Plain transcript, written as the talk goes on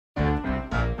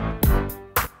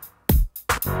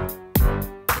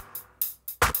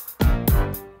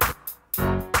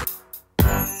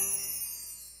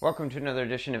Welcome to another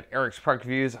edition of Eric's Product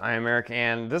Reviews. I am Eric,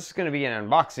 and this is going to be an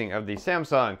unboxing of the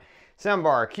Samsung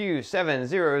Soundbar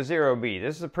Q700B.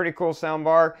 This is a pretty cool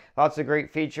soundbar, lots of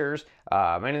great features.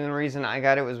 Main reason I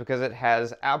got it was because it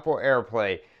has Apple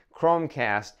Airplay,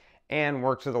 Chromecast, and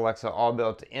works with Alexa all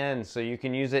built in, so you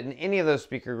can use it in any of those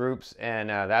speaker groups, and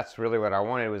that's really what I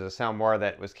wanted, was a soundbar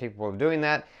that was capable of doing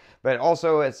that. But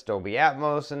also it's Dolby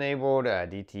Atmos enabled,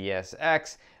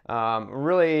 DTS:X.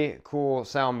 Really cool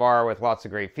soundbar with lots of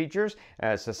great features.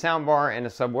 It's a soundbar and a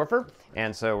subwoofer,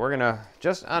 and so we're gonna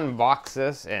just unbox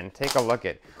this and take a look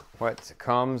at what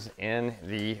comes in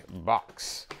the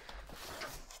box.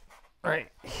 Right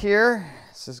here,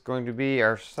 this is going to be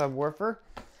our subwoofer.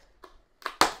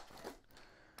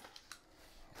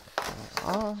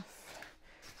 Off,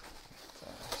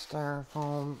 the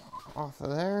styrofoam off of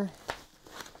there.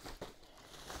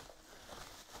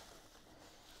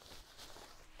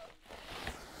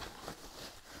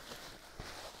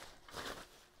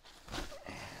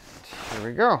 Here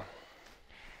we go.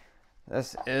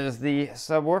 This is the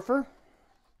subwoofer.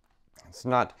 It's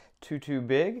not too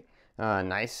big.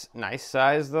 Nice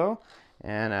size though.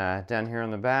 And down here on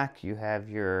the back you have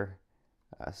your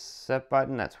set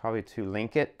button. That's probably to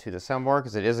link it to the soundbar,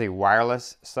 because it is a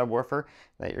wireless subwoofer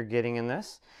that you're getting in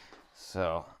this.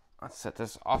 So let's set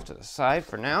this off to the side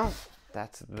for now.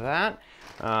 That's that.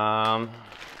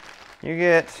 You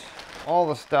get all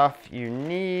the stuff you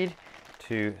need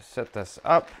to set this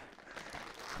up.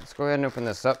 Let's go ahead and open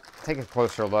this up, take a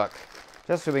closer look,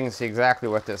 just so we can see exactly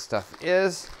what this stuff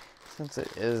is. Since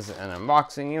it is an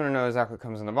unboxing, you want to know exactly what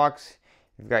comes in the box.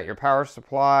 You've got your power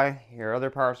supply, your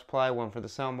other power supply, one for the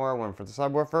soundbar, one for the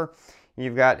subwoofer.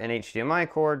 You've got an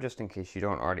HDMI cord, just in case you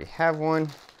don't already have one.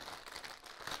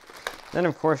 Then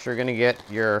of course you're going to get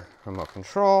your remote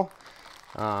control,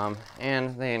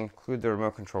 and they include the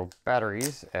remote control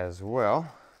batteries as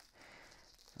well.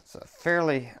 It's a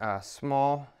fairly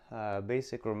small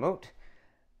basic remote.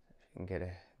 You can get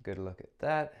a good look at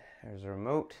that. There's a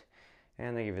remote,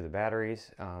 and they give you the batteries.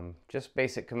 Just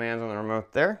basic commands on the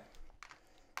remote there.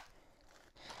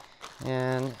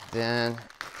 And then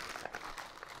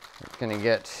you're going to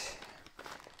get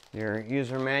your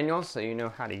user manual so you know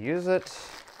how to use it.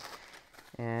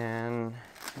 And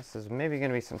this is maybe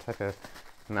going to be some type of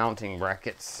mounting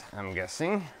brackets, I'm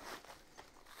guessing.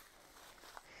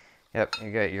 Yep,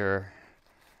 you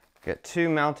got two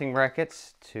mounting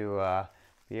brackets to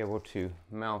be able to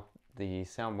mount the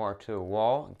soundbar to a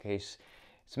wall, in case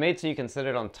it's made so you can set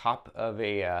it on top of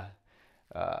a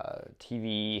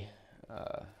TV.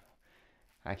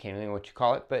 I can't even think what you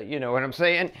call it, but you know what I'm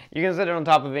saying. You can set it on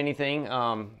top of anything,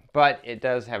 but it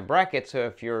does have brackets, so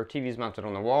if your TV is mounted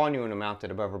on the wall and you want to mount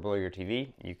it above or below your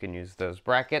TV, you can use those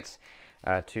brackets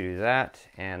to do that.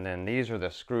 And then these are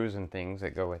the screws and things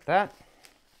that go with that.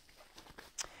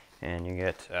 And you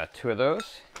get two of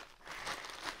those.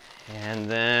 And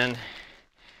then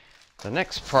the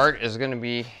next part is going to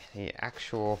be the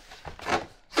actual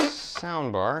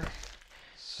soundbar.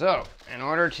 So in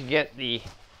order to get the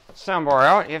soundbar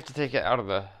out, you have to take it out of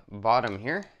the bottom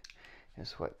here,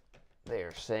 is what they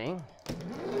are saying,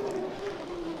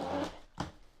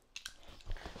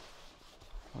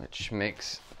 which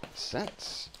makes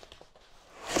sense.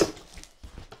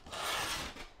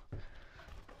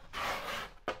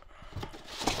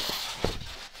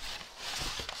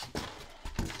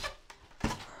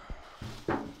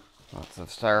 Lots of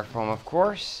styrofoam, of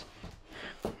course,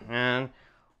 and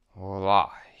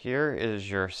voila. Here is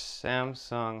your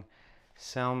Samsung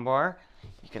soundbar.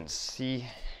 You can see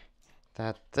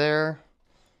that there.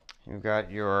 You've got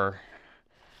your,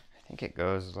 I think it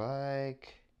goes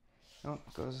like, oh,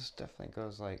 it goes, definitely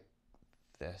goes like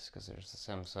this, because there's the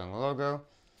Samsung logo.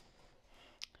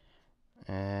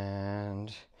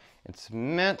 And it's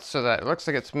meant so that it looks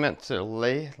like it's meant to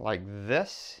lay like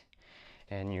this.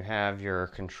 And you have your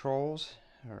controls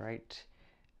right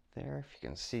there, if you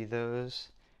can see those.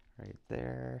 Right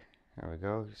there. There we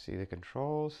go. You see the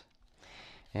controls.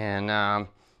 And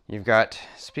you've got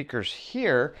speakers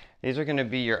here. These are going to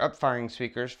be your upfiring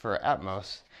speakers for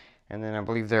Atmos. And then I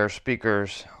believe there are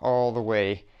speakers all the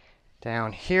way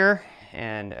down here,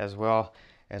 and as well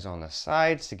as on the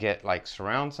sides to get like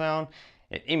surround sound.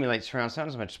 It emulates surround sound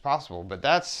as much as possible, but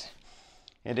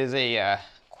it is a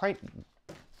quite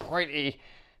a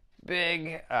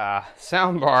big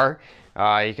soundbar.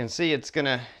 You can see it's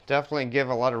gonna definitely give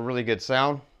a lot of really good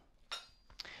sound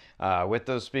with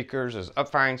those speakers. There's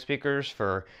upfiring speakers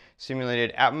for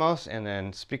simulated Atmos, and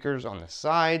then speakers on the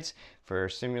sides for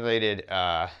simulated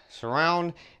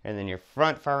surround, and then your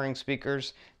front firing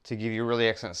speakers to give you really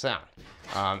excellent sound.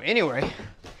 Anyway,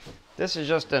 this is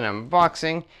just an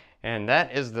unboxing, And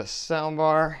that is the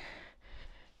soundbar.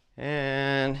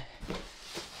 And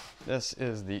this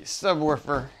is the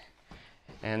subwoofer.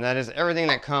 And that is everything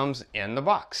that comes in the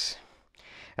box.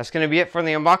 That's going to be it for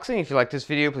the unboxing. If you like this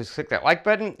video, please click that like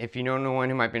button. If you know anyone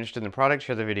who might be interested in the product,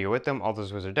 share the video with them. All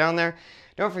those ways are down there.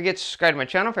 Don't forget to subscribe to my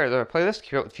channel for the playlist,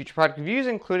 keep up with future product reviews,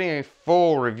 including a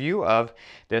full review of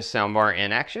this soundbar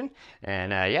in action.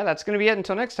 And yeah, that's going to be it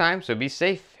until next time. So be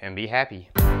safe and be happy.